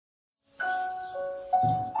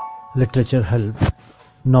Literature Help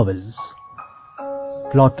Novels.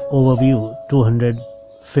 Plot Overview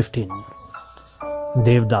 215.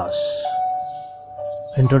 Devdas.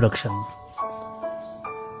 Introduction.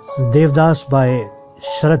 Devdas by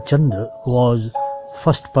Sharat Chandra was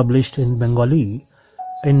first published in Bengali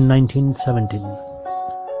in 1917.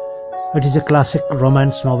 It is a classic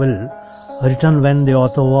romance novel written when the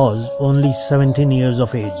author was only 17 years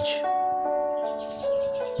of age.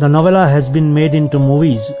 The novella has been made into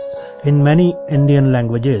movies in many Indian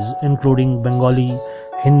languages including Bengali,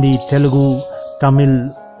 Hindi, Telugu,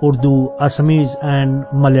 Tamil, Urdu, Assamese and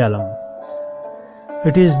Malayalam.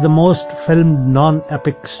 It is the most filmed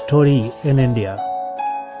non-epic story in India.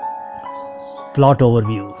 Plot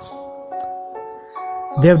Overview.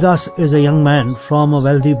 Devdas is a young man from a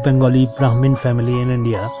wealthy Bengali Brahmin family in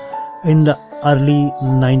India in the early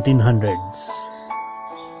 1900s.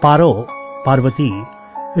 Parvati,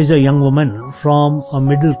 is a young woman from a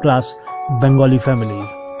middle-class Bengali family.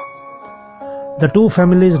 The two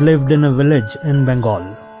families lived in a village in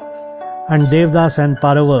Bengal, and Devdas and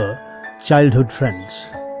Paro were childhood friends.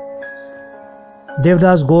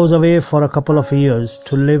 Devdas goes away for a couple of years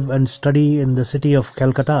to live and study in the city of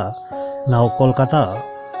Calcutta, now Kolkata.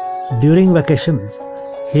 During vacations,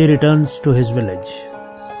 he returns to his village.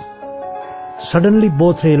 Suddenly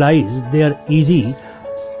both realize their easy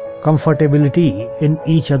comfortability in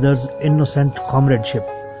each other's innocent comradeship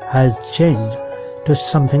has changed to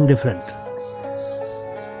something different.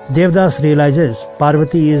 Devdas realizes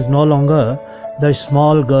Parvati is no longer the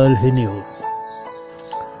small girl he knew.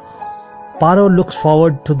 Paro looks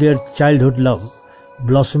forward to their childhood love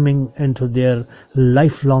blossoming into their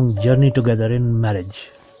lifelong journey together in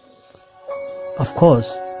marriage. Of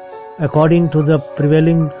course, according to the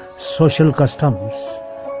prevailing social customs,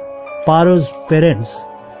 Paro's parents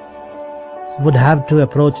would have to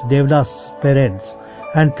approach Devdas' parents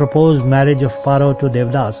and propose marriage of Paro to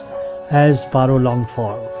Devdas as Paro longed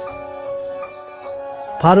for.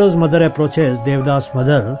 Paro's mother approaches Devdas'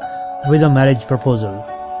 mother with a marriage proposal.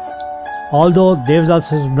 Although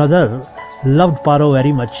Devdas' mother loved Paro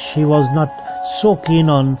very much, she was not so keen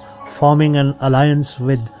on forming an alliance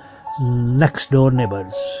with next-door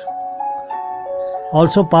neighbors.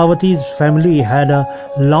 Also, Parvati's family had a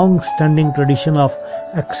long-standing tradition of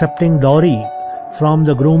accepting dowry from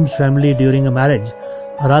the groom's family during a marriage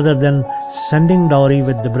rather than sending dowry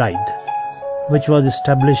with the bride, which was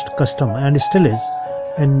established custom and still is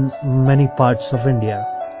in many parts of India.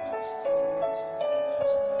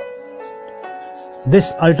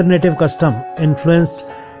 This alternative custom influenced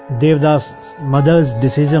Devdas' mother's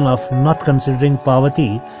decision of not considering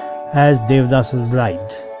Parvati as Devdas'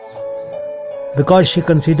 bride, because she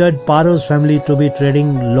considered Paro's family to be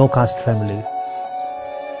trading low-caste family,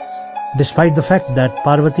 despite the fact that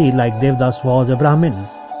Parvati, like Devdas, was a Brahmin.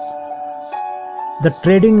 The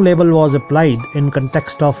trading label was applied in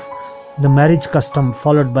context of the marriage custom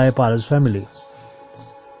followed by Paro's family.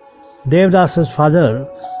 Devdas' father,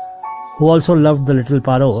 who also loved the little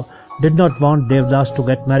Paro, did not want Devdas to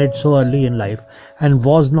get married so early in life and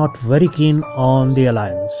was not very keen on the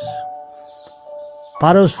alliance.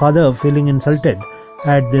 Paro's father, feeling insulted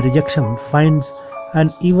at the rejection, finds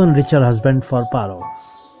an even richer husband for Paro.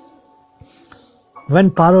 When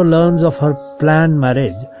Paro learns of her planned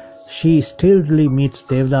marriage, she stealthily meets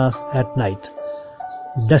Devdas at night,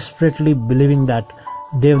 desperately believing that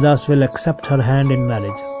Devdas will accept her hand in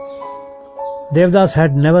marriage. Devdas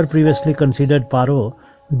had never previously considered Paro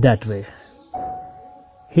that way.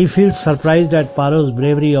 He feels surprised at Paro's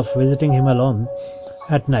bravery of visiting him alone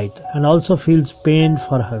at night and also feels pained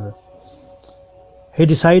for her. He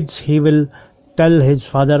decides he will tell his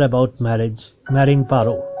father about marrying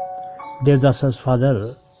Paro. Devdas'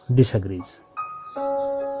 father disagrees.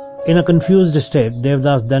 In a confused state,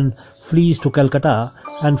 Devdas then flees to Calcutta,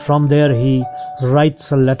 and from there he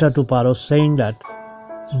writes a letter to Paro saying that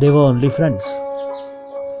they were only friends.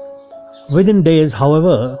 Within days,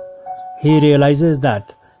 however, he realizes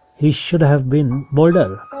that he should have been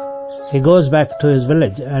bolder. He goes back to his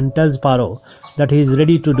village and tells Paro that he is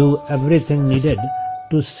ready to do everything needed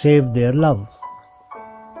to save their love.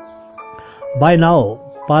 By now,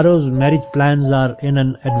 Paro's marriage plans are in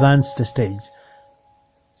an advanced stage,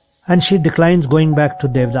 and she declines going back to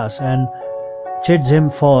Devdas and chides him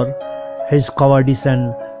for his cowardice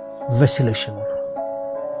and vacillation.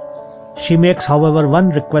 She makes, however, one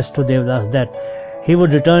request to Devdas that he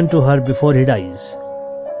would return to her before he dies.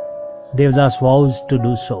 Devdas vows to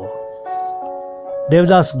do so.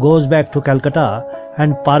 Devdas goes back to Calcutta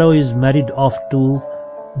and Paro is married off to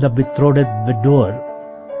the betrothed widower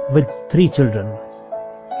with 3 children.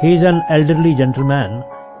 He is an elderly gentleman,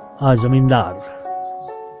 a zamindar.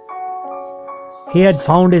 He had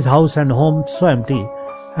found his house and home so empty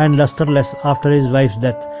and lusterless after his wife's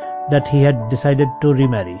death that he had decided to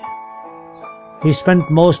remarry. He spent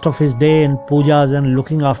most of his day in pujas and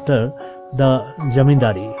looking after the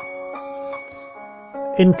jamindari.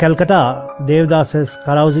 In Calcutta, Devdas's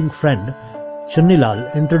carousing friend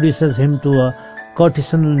Chunnilal introduces him to a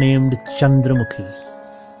courtesan named Chandramukhi.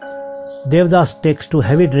 Devdas takes to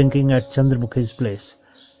heavy drinking at Chandramukhi's place,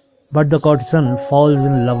 but the courtesan falls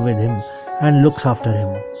in love with him and looks after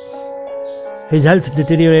him. His health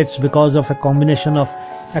deteriorates because of a combination of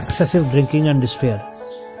excessive drinking and despair,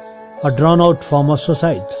 a drawn-out form of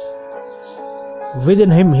suicide.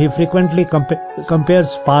 Within him, he frequently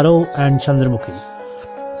compares Paro and Chandramukhi.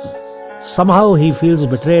 Somehow he feels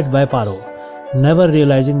betrayed by Paro, never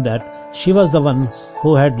realizing that she was the one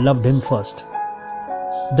who had loved him first,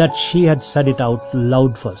 that she had said it out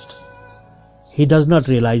loud first. He does not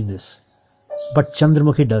realize this, but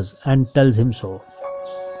Chandramukhi does and tells him so.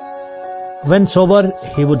 When sober,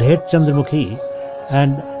 he would hate Chandramukhi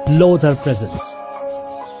and loathe her presence,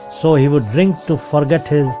 so he would drink to forget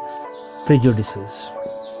his prejudices.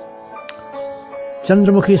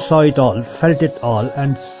 Chandramukhi saw it all, felt it all,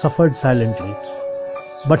 and suffered silently.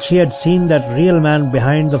 But she had seen that real man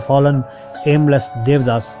behind the fallen, aimless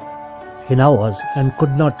Devdas he now was, and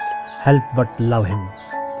could not help but love him.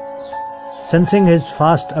 Sensing his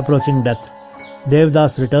fast approaching death,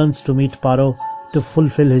 Devdas returns to meet Paro to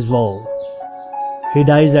fulfill his vow. He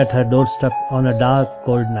dies at her doorstep on a dark,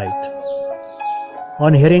 cold night.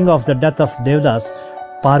 On hearing of the death of Devdas,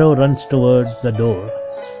 Paro runs towards the door,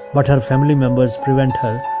 but her family members prevent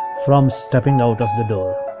her from stepping out of the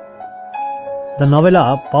door. The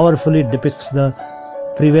novella powerfully depicts the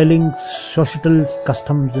prevailing societal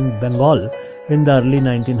customs in Bengal in the early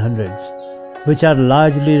 1900s, which are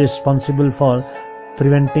largely responsible for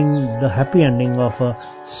preventing the happy ending of a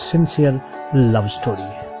sincere love story.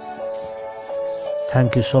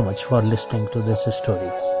 Thank you so much for listening to this story.